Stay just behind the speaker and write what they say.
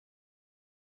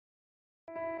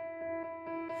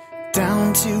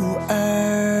Down to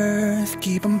earth,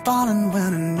 keep on falling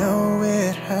when I know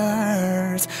it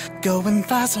hurts. Going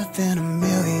faster than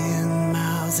 1,000,000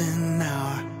 miles an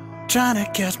hour, trying to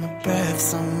catch my breath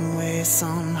some way,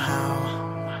 somehow.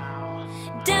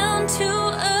 Down to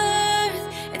earth,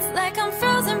 it's like I'm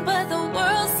frozen but the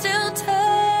world still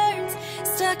turns.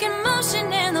 Stuck in motion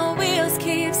and the wheels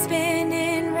keep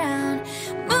spinning round,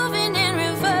 moving in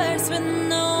reverse with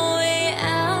no way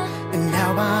out. And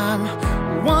now I'm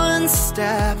one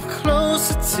step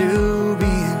closer to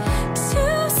being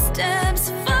 2 steps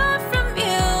far from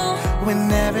you.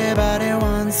 when everybody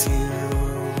wants you.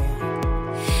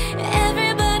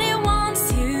 Everybody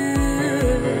wants you.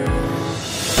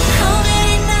 How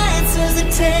many nights does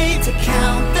it take to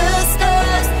count the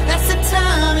stars? That's the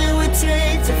time it would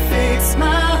take to fix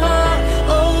my heart.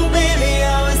 Oh baby,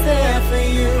 I was there for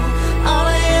you. All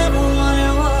I ever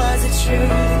wanted was the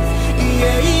truth.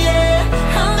 Yeah, yeah.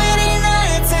 How many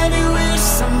nights have you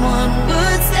wished someone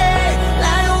would stay?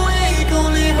 Lie awake,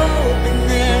 only hoping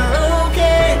they're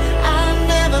okay. I've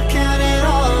never counted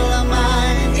all of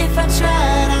mine. If I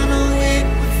tried, I know it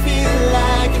would feel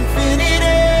like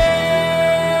infinity.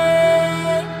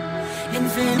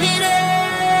 Infinity.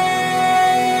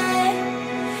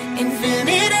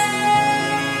 Infinity.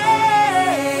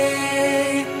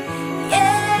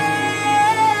 Yeah.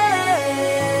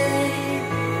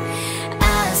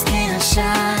 Eyes can't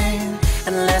shine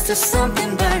unless there's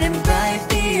something burning bright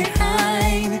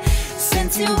behind.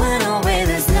 Since you went away,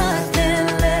 there's nothing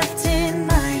left in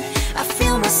mine. I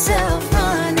feel myself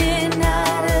running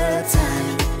out of time,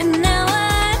 and now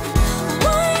I'm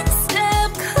one step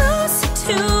closer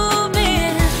to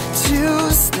being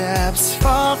 2 steps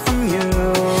far from you.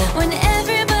 when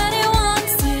everybody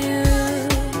wants you.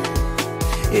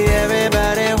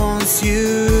 Everybody wants you.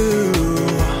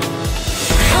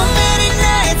 How many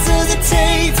nights does it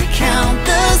take to count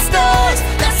the stars?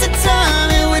 That's the time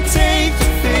it would take to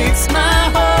fix my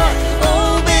heart.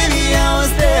 Oh baby, I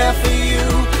was there for you.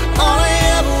 All I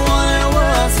ever wanted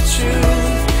was the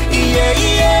truth. Yeah,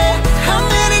 yeah. How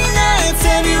many nights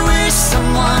have you wished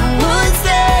someone would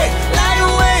stay? Lie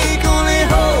awake, only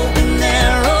hoping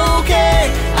they're okay.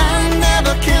 I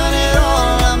never counted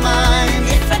all of mine.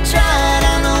 If I tried,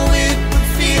 I know it would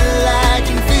feel like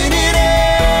infinity.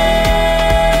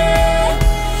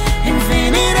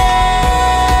 Infinity.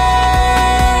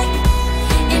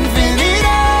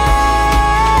 Infinity.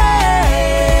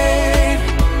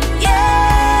 Yeah.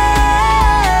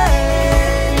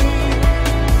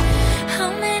 How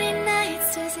many nights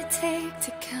does it take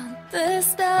to count the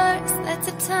stars? That's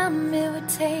the time it would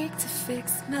take to fix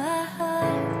my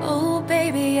heart. Oh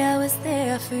baby, I was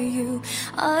there for you.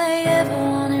 All I ever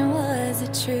wanted was the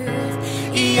truth.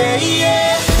 Yeah,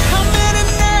 yeah. How many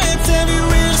nights have you